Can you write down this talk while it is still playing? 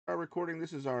Our recording.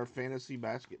 This is our fantasy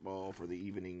basketball for the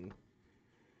evening.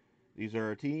 These are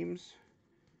our teams.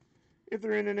 If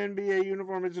they're in an NBA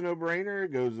uniform, it's a no-brainer.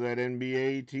 It goes to that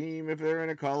NBA team. If they're in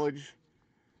a college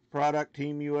product,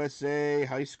 Team USA,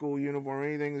 high school uniform,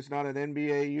 anything that's not an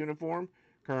NBA uniform,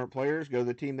 current players go to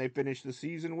the team they finished the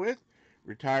season with.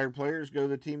 Retired players go to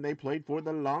the team they played for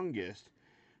the longest.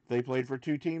 If they played for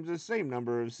two teams the same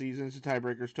number of seasons, the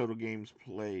tiebreaker's total games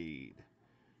played.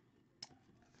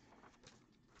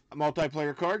 A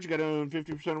multiplayer card, you got to own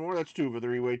 50% or more. That's 2 of a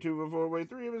 3-way, 2 of a 4-way,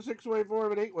 3 of a 6-way, 4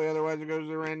 of an 8-way. Otherwise, it goes to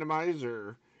the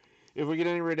randomizer. If we get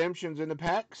any redemptions in the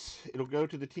packs, it'll go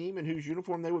to the team and whose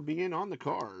uniform they would be in on the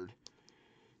card.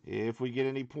 If we get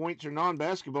any points or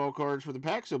non-basketball cards for the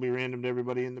packs, they'll be random to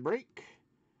everybody in the break.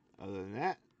 Other than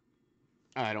that,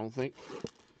 I don't think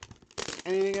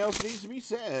anything else needs to be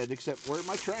said except where's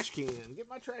my trash can? Get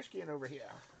my trash can over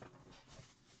here.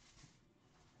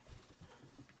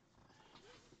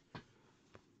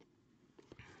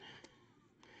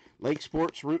 Lake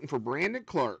Sports rooting for Brandon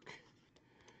Clark.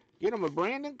 Get him a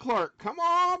Brandon Clark. Come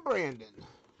on, Brandon.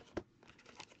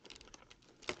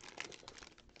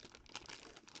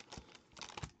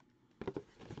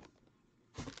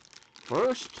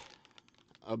 First,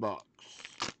 a box.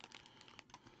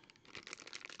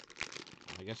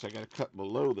 I guess I got to cut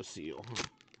below the seal.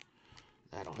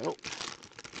 That'll help.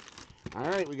 All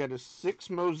right, we got a 6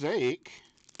 mosaic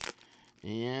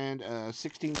and a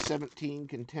 16-17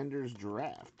 contenders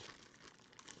draft.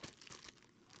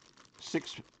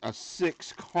 A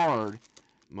 6 card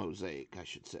mosaic, I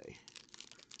should say.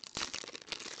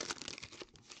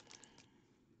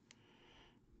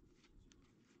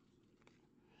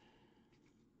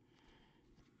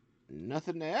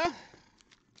 Nothing there. Let's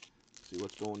see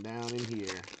what's going down in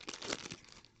here.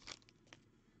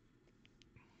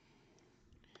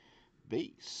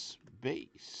 Base.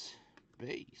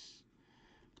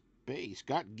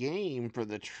 Got game for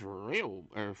the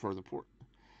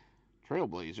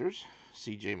Trailblazers.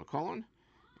 C.J. McCollum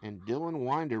and Dylan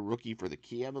Winder, rookie for the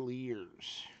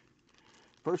Cavaliers.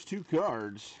 First 2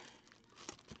 cards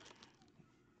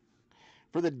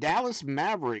for the Dallas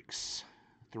Mavericks.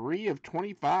 3 of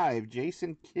 25,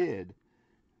 Jason Kidd.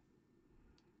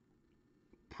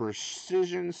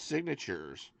 Precision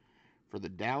signatures for the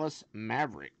Dallas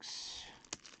Mavericks.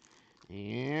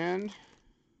 And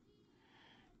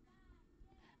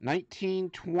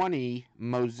 1920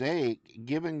 mosaic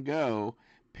give and go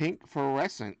pink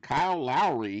fluorescent Kyle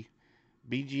Lowry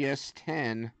BGS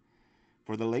 10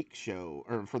 for the Lake Show,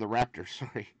 or for the Raptors,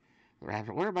 sorry. The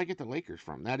Raptors. Where did I get the Lakers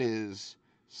from? That is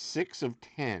 6 of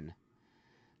 10.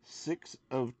 6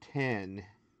 of 10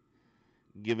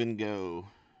 give and go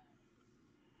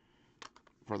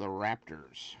for the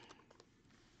Raptors.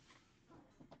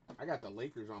 I got the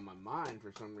Lakers on my mind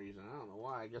for some reason. I don't know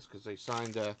why. I guess because they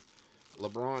signed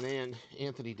LeBron and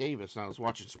Anthony Davis, and I was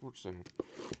watching SportsCenter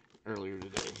earlier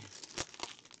today.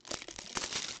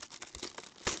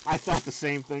 I thought the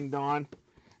same thing, Don.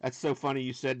 That's so funny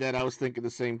you said that. I was thinking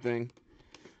the same thing.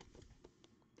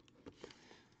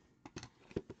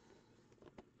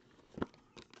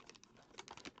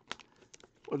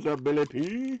 What's up, Billy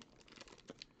P?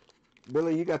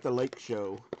 Billy, you got the Lake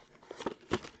Show.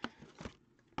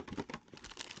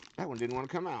 That one didn't want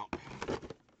to come out.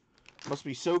 Must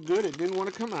be so good it didn't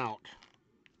want to come out.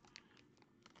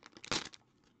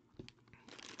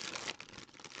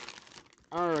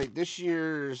 Alright, this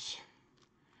year's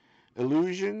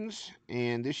Illusions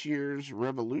and this year's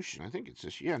Revolution. I think it's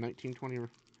this year, 1920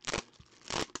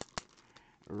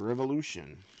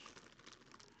 Revolution.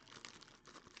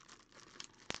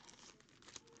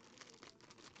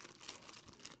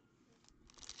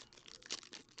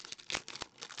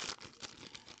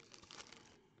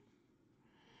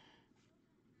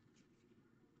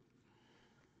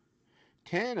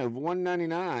 $10 of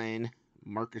 $199,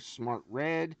 Marcus Smart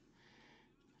red.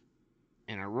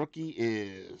 And a rookie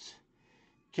is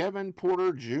Kevin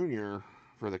Porter Jr.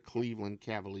 for the Cleveland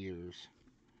Cavaliers.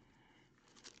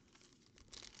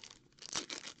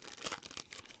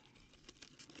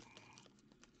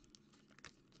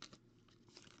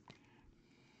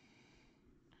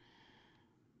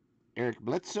 Eric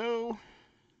Bledsoe.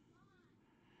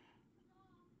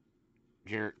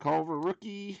 Jarrett Culver,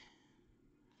 rookie.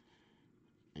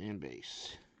 And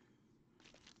base.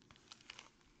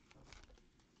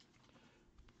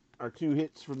 Our 2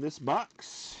 hits from this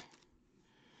box.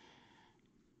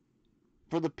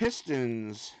 For the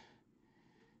Pistons,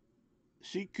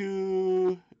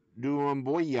 Sekou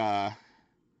Doumbouya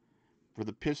for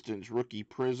the Pistons, rookie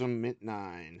Prism Mint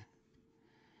 9.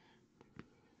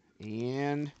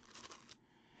 And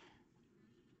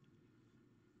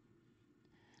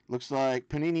Looks like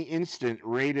Panini Instant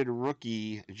rated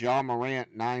rookie Ja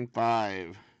Morant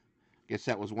 9.5. Guess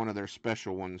that was one of their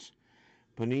special ones.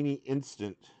 Panini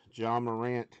Instant Ja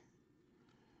Morant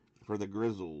for the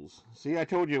Grizzlies. See, I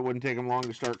told you it wouldn't take them long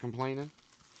to start complaining.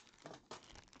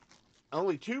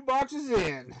 Only 2 boxes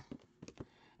in.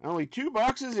 Only 2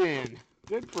 boxes in.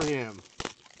 Good for him.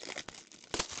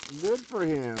 Good for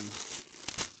him.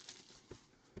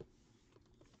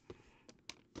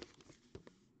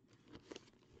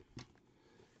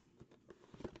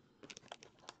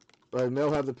 But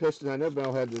Mel had the Pistons. I know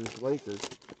Mel had the Lakers.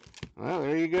 Well,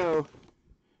 there you go.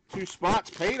 2 spots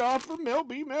paid off for Mel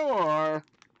B. Millar.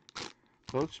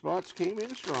 Both spots came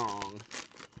in strong.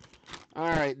 All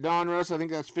right, Donruss. I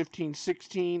think that's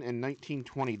 15-16 and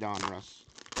 19-20 Donruss.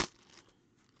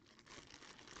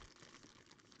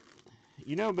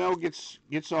 You know, Mel gets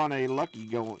on a lucky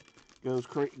going,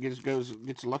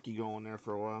 gets lucky going there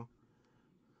for a while.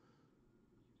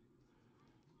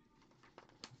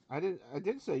 I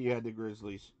did say you had the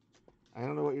Grizzlies. I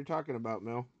don't know what you're talking about,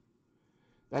 Mel.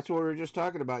 That's what we were just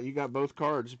talking about. You got both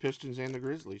cards, the Pistons and the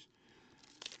Grizzlies.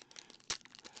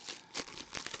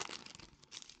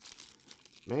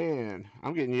 Man,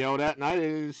 I'm getting yelled at, and I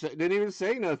didn't even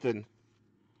say nothing.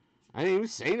 I didn't even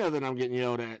say nothing. I'm getting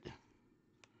yelled at.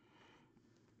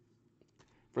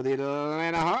 For the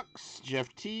Atlanta Hawks,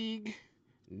 Jeff Teague,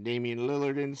 Damian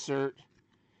Lillard insert,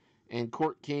 and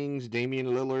Court Kings, Damian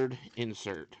Lillard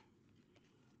insert.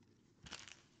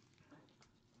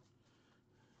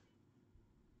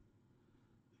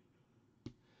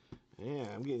 Yeah,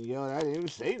 I'm getting yelled at. I didn't even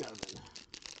say nothing.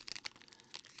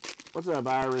 What's up,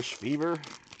 Irish Fever?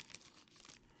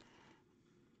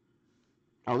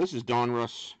 Oh, this is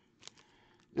Donruss.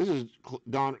 This is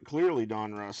clearly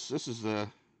Donruss. This is the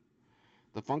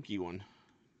funky one.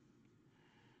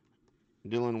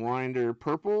 Dylan Winder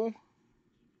purple.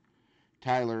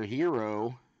 Tyler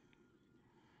Hero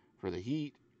for the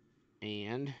Heat,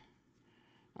 and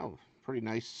oh, pretty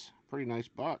nice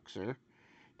box there.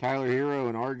 Tyler Hero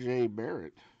and R.J.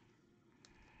 Barrett.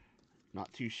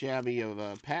 Not too shabby of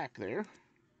a pack there.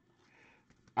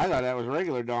 I thought that was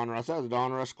regular Donruss. That was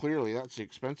Donruss clearly. That's the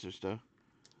expensive stuff.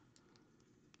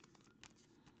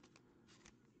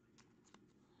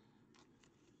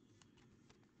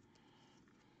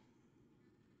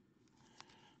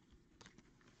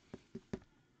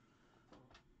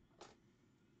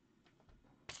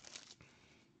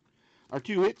 Our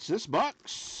 2 hits this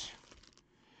box.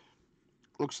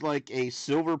 Looks like a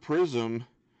silver prism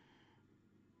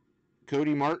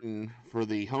Cody Martin for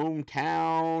the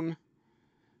hometown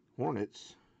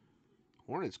Hornets.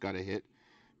 Hornets got a hit.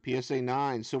 PSA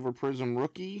 9 silver prism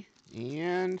rookie,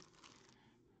 and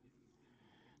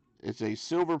it's a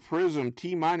silver prism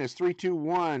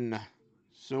T-321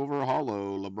 silver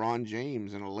hollow LeBron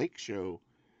James in a Lake Show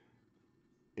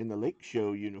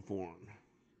uniform.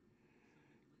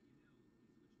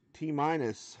 T-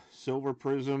 silver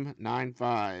prism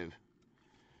 9.5.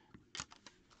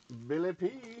 Billy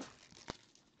P.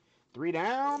 3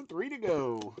 down, 3 to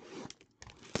go.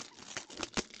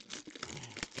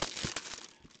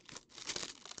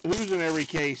 Who's in every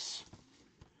case?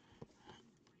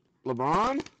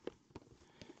 LeBron?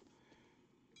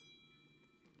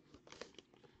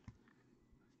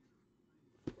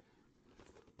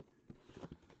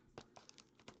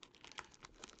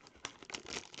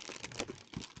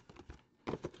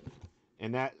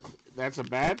 And that's a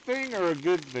bad thing or a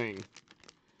good thing?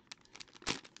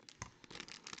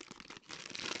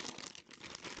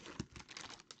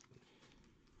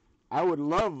 I would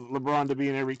love LeBron to be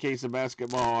in every case of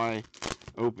basketball I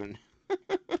open.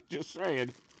 Just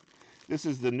saying. This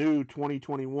is the new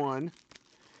 2021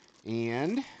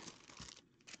 and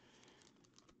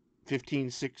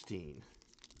 15-16.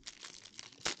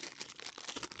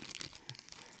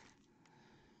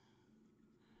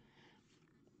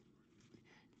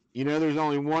 You know, there's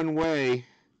only one way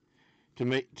to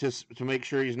make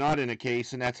sure he's not in a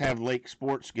case, and that's have Lake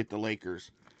Sports get the Lakers.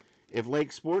 If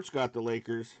Lake Sports got the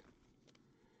Lakers,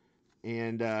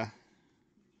 and then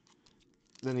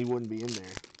he wouldn't be in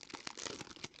there.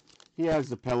 He has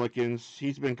the Pelicans.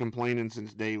 He's been complaining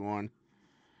since day one.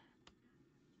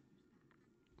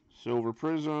 Silver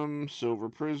prism, silver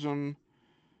prism.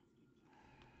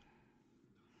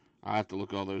 I have to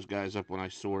look all those guys up when I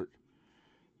sort.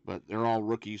 But they're all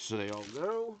rookies, so they all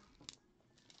go.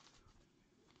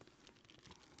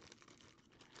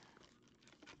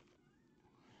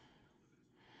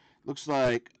 Looks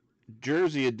like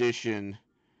jersey edition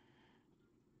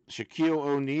Shaquille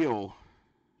O'Neal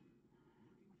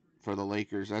for the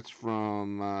Lakers. That's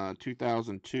from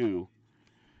 2002.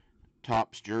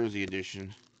 Topps jersey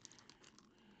edition.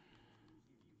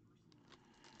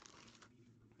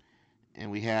 And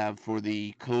we have for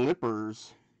the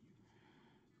Clippers,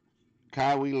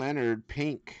 Kawhi Leonard,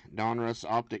 pink, Donruss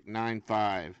Optic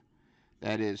 9.5.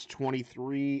 That is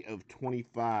 23 of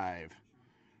 25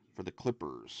 for the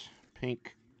Clippers.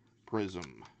 Pink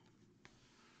Prism.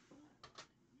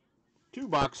 2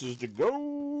 boxes to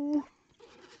go.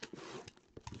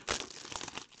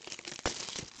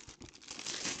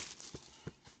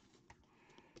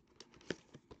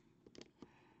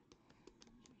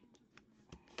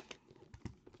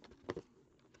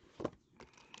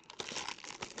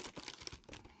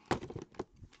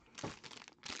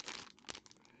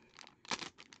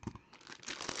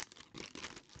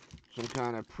 Some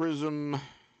kind of Prism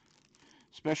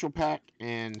special pack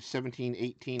and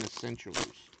 17-18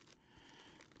 Essentials.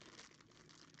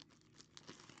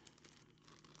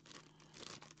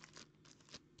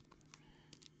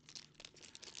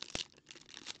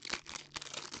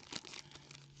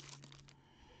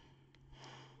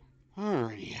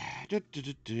 Alrighty.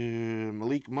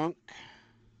 Malik Monk.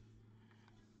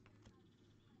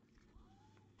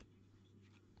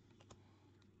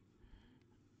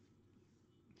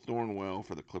 Thornwell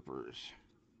for the Clippers.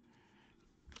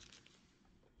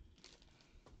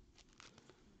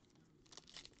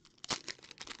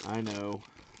 I know.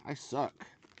 I suck.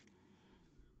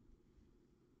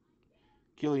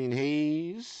 Killian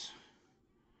Hayes.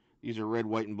 These are red,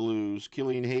 white, and blues.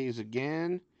 Killian Hayes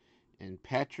again. And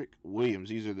Patrick Williams.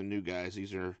 These are the new guys.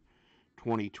 These are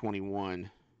 2021.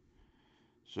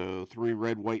 So 3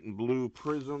 red, white, and blue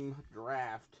Prism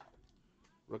draft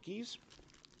rookies.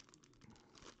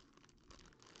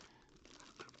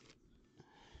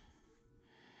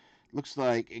 Looks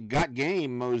like Got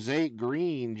Game, Mosaic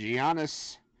Green,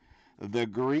 Giannis the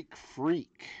Greek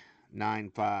Freak,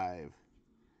 9.5.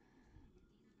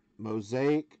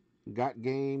 Mosaic, Got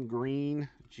Game, Green,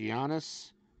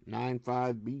 Giannis,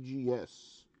 9.5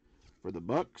 BGS for the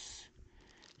Bucks.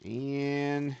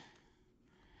 And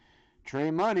Trey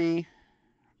Money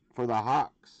for the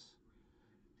Hawks.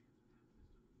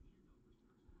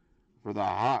 For the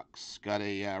Hawks, got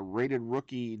a rated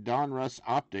rookie Donruss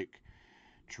Optic.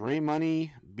 Trey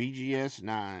Money, BGS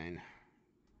 9.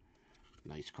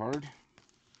 Nice card.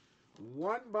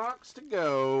 1 box to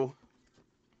go.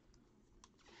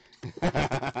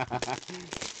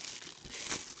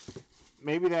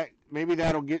 maybe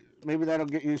that'll get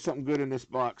you something good in this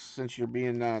box since you're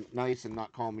being nice and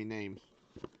not calling me names.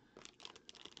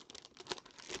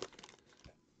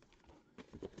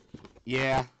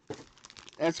 Yeah,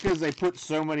 that's because they put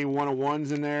so many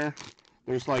 101s in there.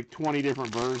 There's like 20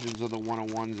 different versions of the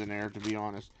 101s in there, to be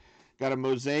honest. Got a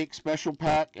Mosaic special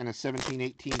pack and a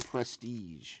 17-18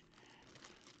 Prestige.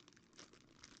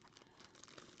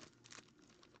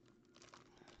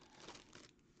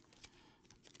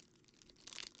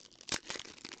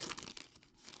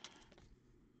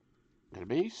 Got a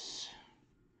base.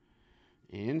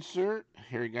 Insert.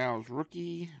 Harry Giles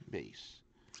rookie base.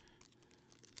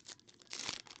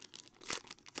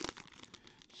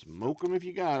 Smoke them if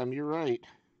you got them. You're right.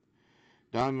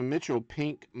 Donovan Mitchell,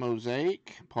 pink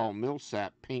Mosaic. Paul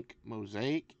Millsap, pink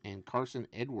Mosaic. And Carson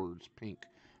Edwards, pink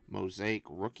Mosaic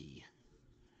rookie.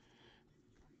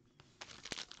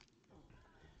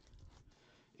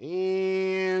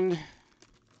 And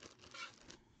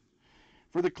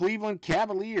for the Cleveland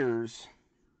Cavaliers,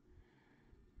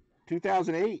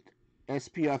 2008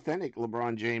 SP Authentic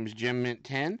LeBron James Gem Mint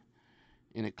 10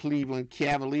 in a Cleveland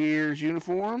Cavaliers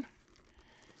uniform.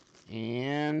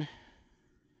 And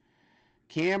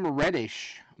Cam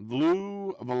Reddish,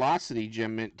 Blue Velocity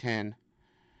Gem Mint 10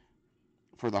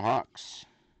 for the Hawks.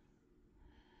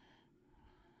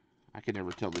 I could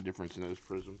never tell the difference in those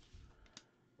prisms.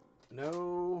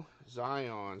 No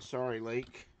Zion. Sorry,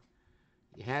 Lake.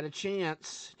 You had a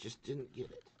chance, just didn't get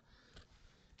it.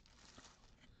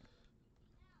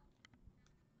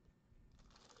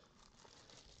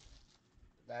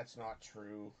 That's not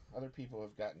true. Other people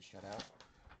have gotten shut out.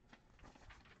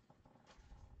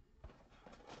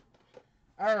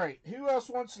 All right, who else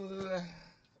wants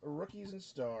Rookies and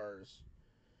Stars?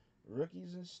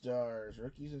 Rookies and Stars.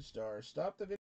 Rookies and Stars. Stop the video.